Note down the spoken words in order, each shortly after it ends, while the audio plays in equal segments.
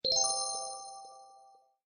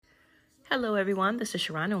Hello, everyone. This is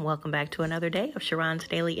Sharon, and welcome back to another day of Sharon's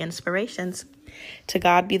Daily Inspirations. To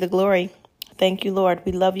God be the glory. Thank you, Lord.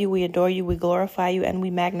 We love you, we adore you, we glorify you, and we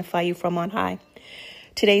magnify you from on high.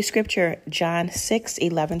 Today's scripture, John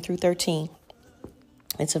 6:11-13.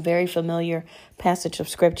 It's a very familiar passage of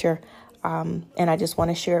scripture, and I just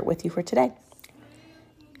want to share it with you for today.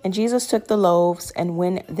 And Jesus took the loaves, and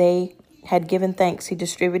when they had given thanks, he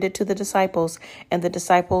distributed to the disciples, and the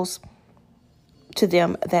disciples to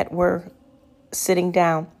them that were sitting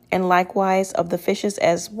down, and likewise of the fishes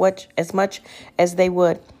as much as they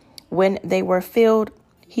would. When they were filled,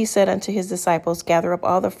 he said unto his disciples, Gather up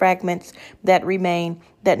all the fragments that remain,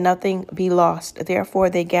 that nothing be lost. Therefore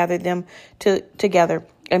they gathered them together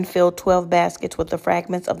and filled 12 baskets with the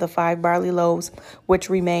fragments of the 5 barley loaves, which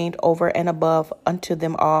remained over and above unto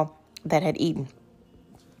them all that had eaten.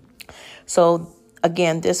 So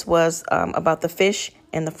again, this was about the fish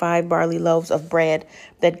and the 5 barley loaves of bread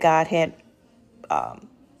that God had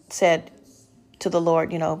said to the Lord,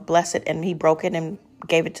 bless it. And he broke it and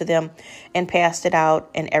gave it to them and passed it out.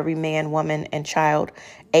 And every man, woman, and child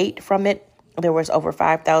ate from it. There was over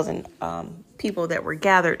 5,000 people that were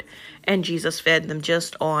gathered, and Jesus fed them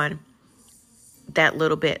just on that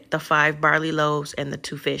little bit, the 5 barley loaves and the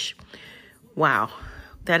 2 fish. Wow,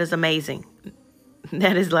 that is amazing.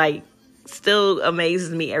 That is still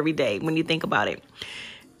amazes me every day when you think about it.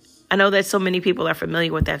 I know that so many people are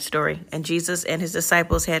familiar with that story, and Jesus and his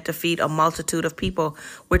disciples had to feed a multitude of people,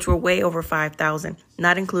 which were way over 5,000,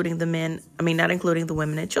 not including the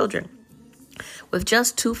women and children, with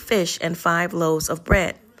just 2 fish and 5 loaves of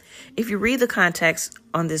bread. If you read the context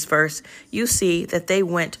on this verse, you see that they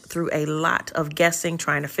went through a lot of guessing,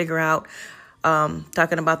 trying to figure out,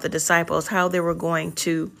 talking about the disciples, how they were going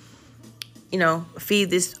to, feed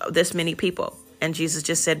this many people. And Jesus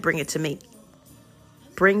just said, bring it to me.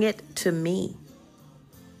 Bring it to me.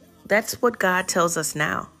 That's what God tells us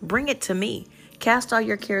now. Bring it to me. Cast all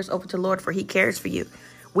your cares over to the Lord, for he cares for you.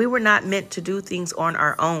 We were not meant to do things on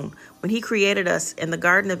our own. When he created us in the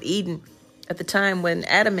Garden of Eden, at the time when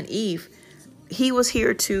Adam and Eve, he was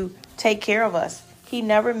here to take care of us. He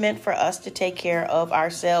never meant for us to take care of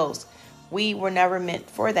ourselves. We were never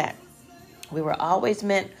meant for that. We were always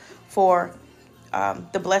meant for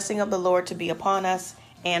the blessing of the Lord to be upon us,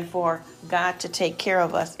 and for God to take care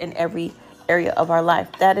of us in every area of our life.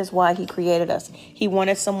 That is why he created us. He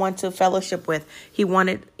wanted someone to fellowship with. He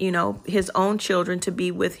wanted, his own children to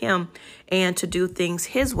be with him and to do things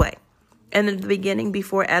his way. And in the beginning,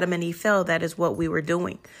 before Adam and Eve fell, that is what we were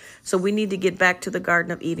doing. So we need to get back to the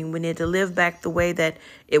Garden of Eden. We need to live back the way that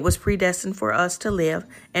it was predestined for us to live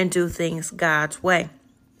and do things God's way.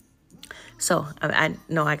 So I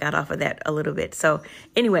know I got off of that a little bit. So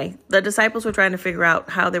anyway, the disciples were trying to figure out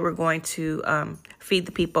how they were going to feed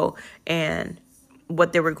the people and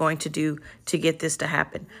what they were going to do to get this to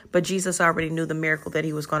happen. But Jesus already knew the miracle that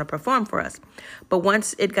he was going to perform for us. But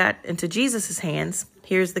once it got into Jesus's hands,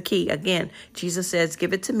 here's the key. Again, Jesus says,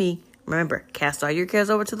 give it to me. Remember, cast all your cares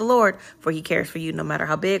over to the Lord, for he cares for you, no matter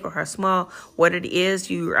how big or how small, what it is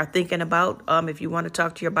you are thinking about. If you want to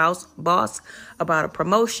talk to your boss about a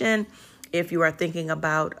promotion, if you are thinking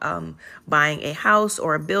about buying a house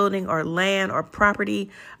or a building or land or property,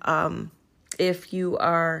 if you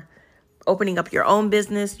are opening up your own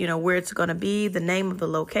business, where it's going to be, the name of the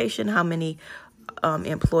location, how many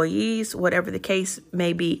employees, whatever the case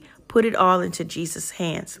may be, put it all into Jesus'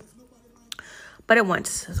 hands. But at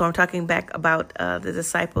once, so I'm talking back about the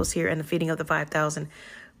disciples here and the feeding of the 5,000.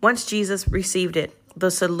 Once Jesus received it, the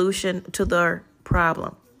solution to their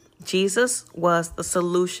problem. Jesus was the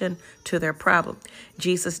solution to their problem.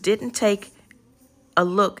 Jesus didn't take a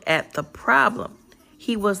look at the problem.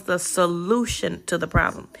 He was the solution to the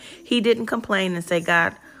problem. He didn't complain and say,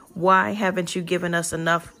 God, why haven't you given us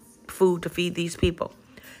enough food to feed these people?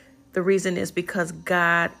 The reason is because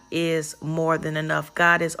God is more than enough.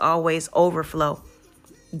 God is always overflow.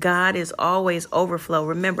 God is always overflow.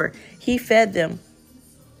 Remember, he fed them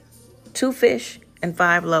 2 fish and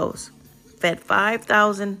 5 loaves, fed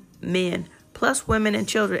 5,000 men, plus women and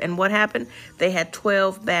children. And what happened? They had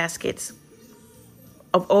 12 baskets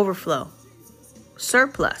of overflow,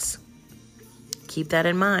 surplus. Keep that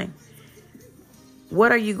in mind.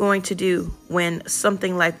 What are you going to do when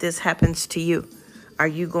something like this happens to you? Are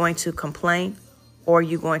you going to complain, or are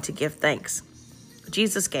you going to give thanks?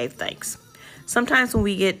 Jesus gave thanks. Sometimes when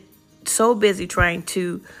we get so busy trying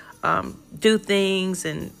to do things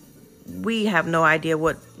and we have no idea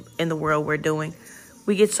what in the world we're doing,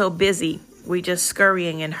 we get so busy, we just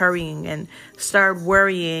scurrying and hurrying and start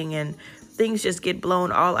worrying, and things just get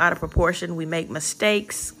blown all out of proportion. We make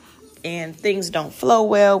mistakes and things don't flow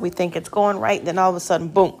well. We think it's going right. Then all of a sudden,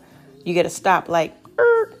 boom, You get a stop like,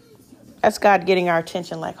 that's God getting our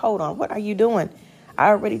attention. Like, hold on, what are you doing? I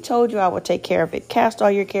already told you I would take care of it. Cast all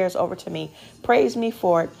your cares over to me. Praise me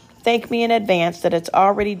for it. Thank me in advance that it's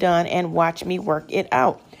already done and watch me work it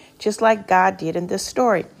out. Just like God did in this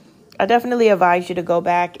story. I definitely advise you to go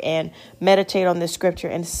back and meditate on this scripture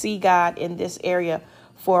and see God in this area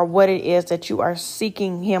for what it is that you are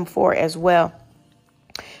seeking him for as well.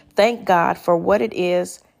 Thank God for what it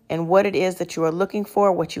is and what it is that you are looking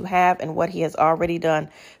for, what you have, and what he has already done.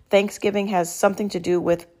 Thanksgiving has something to do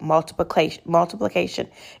with multiplication.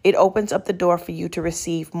 It opens up the door for you to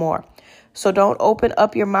receive more. So don't open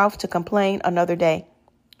up your mouth to complain another day.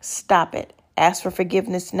 Stop it. Ask for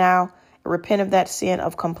forgiveness now. Repent of that sin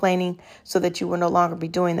of complaining so that you will no longer be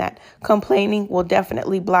doing that. Complaining will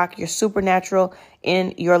definitely block your supernatural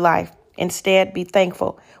in your life. Instead, be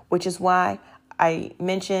thankful, which is why I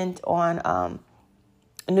mentioned on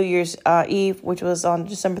New Year's Eve, which was on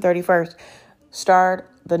December 31st, start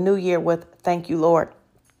the new year with thank you, Lord.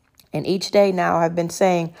 And each day now I've been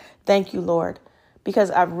saying thank you, Lord,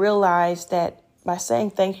 because I've realized that by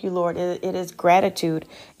saying thank you, Lord, it is gratitude,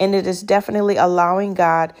 and it is definitely allowing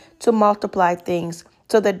God to multiply things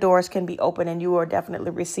so that doors can be open and you will definitely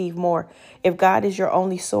receive more. If God is your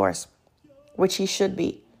only source, which he should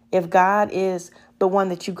be, if God is the one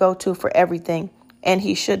that you go to for everything, and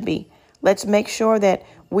he should be, let's make sure that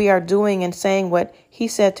we are doing and saying what he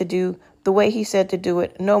said to do, the way he said to do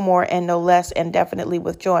it, no more and no less, and definitely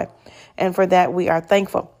with joy. And for that, we are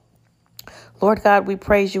thankful. Lord God, we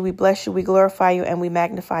praise you, we bless you, we glorify you, and we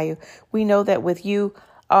magnify you. We know that with you,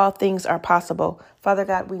 all things are possible. Father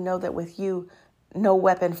God, we know that with you, no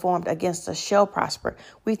weapon formed against us shall prosper.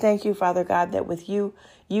 We thank you, Father God, that with you,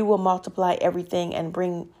 you will multiply everything and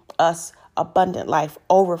bring us abundant life,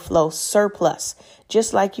 overflow, surplus,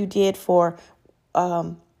 just like you did for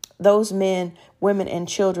those men, women, and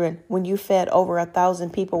children when you fed over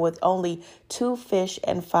 1,000 people with only 2 fish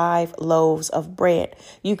and 5 loaves of bread.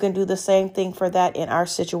 You can do the same thing for that in our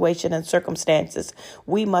situation and circumstances.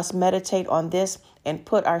 We must meditate on this and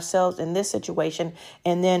put ourselves in this situation,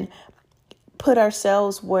 and then put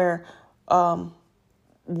ourselves where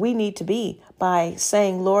we need to be by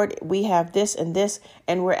saying, Lord, we have this and this,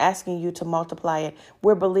 and we're asking you to multiply it.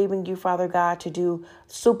 We're believing you, Father God, to do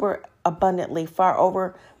super abundantly, far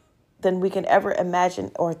over than we can ever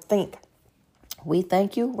imagine or think. We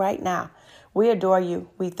thank you right now. We adore you.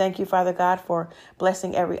 We thank you, Father God, for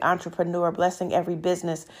blessing every entrepreneur, blessing every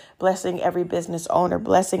business owner,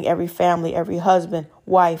 blessing every family, every husband,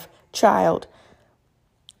 wife, child,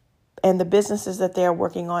 and the businesses that they are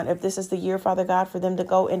working on. If this is the year, Father God, for them to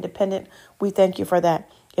go independent, we thank you for that.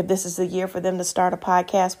 If this is the year for them to start a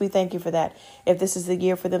podcast, we thank you for that. If this is the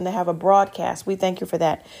year for them to have a broadcast, we thank you for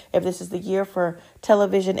that. If this is the year for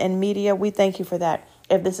television and media, we thank you for that.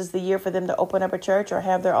 If this is the year for them to open up a church or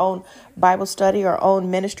have their own Bible study or own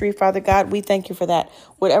ministry, Father God, we thank you for that.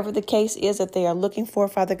 Whatever the case is that they are looking for,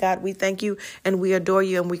 Father God, we thank you and we adore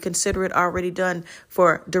you, and we consider it already done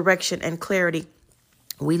for direction and clarity.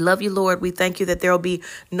 We love you, Lord. We thank you that there will be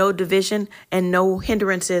no division and no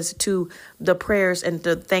hindrances to the prayers and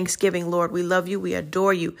the thanksgiving, Lord. We love you. We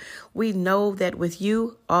adore you. We know that with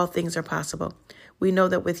you, all things are possible. We know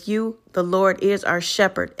that with you, the Lord is our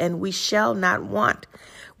shepherd, and we shall not want.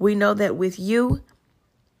 We know that with you,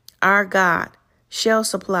 our God shall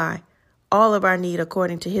supply all of our need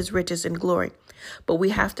according to his riches and glory. But we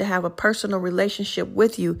have to have a personal relationship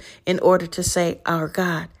with you in order to say, our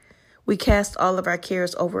God. We cast all of our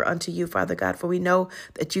cares over unto you, Father God, for we know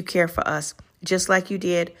that you care for us, just like you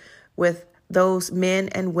did with those men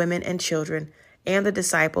and women and children and the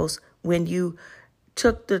disciples when you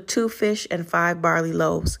took the 2 fish and 5 barley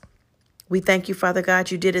loaves. We thank you, Father God,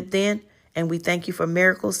 you did it then, and we thank you for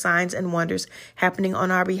miracles, signs, and wonders happening on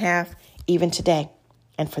our behalf even today.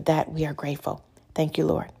 And for that, we are grateful. Thank you,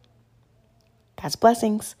 Lord. God's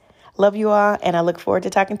blessings. Love you all, and I look forward to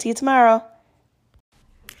talking to you tomorrow.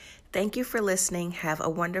 Thank you for listening. Have a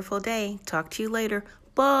wonderful day. Talk to you later.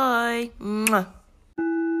 Bye. Mwah.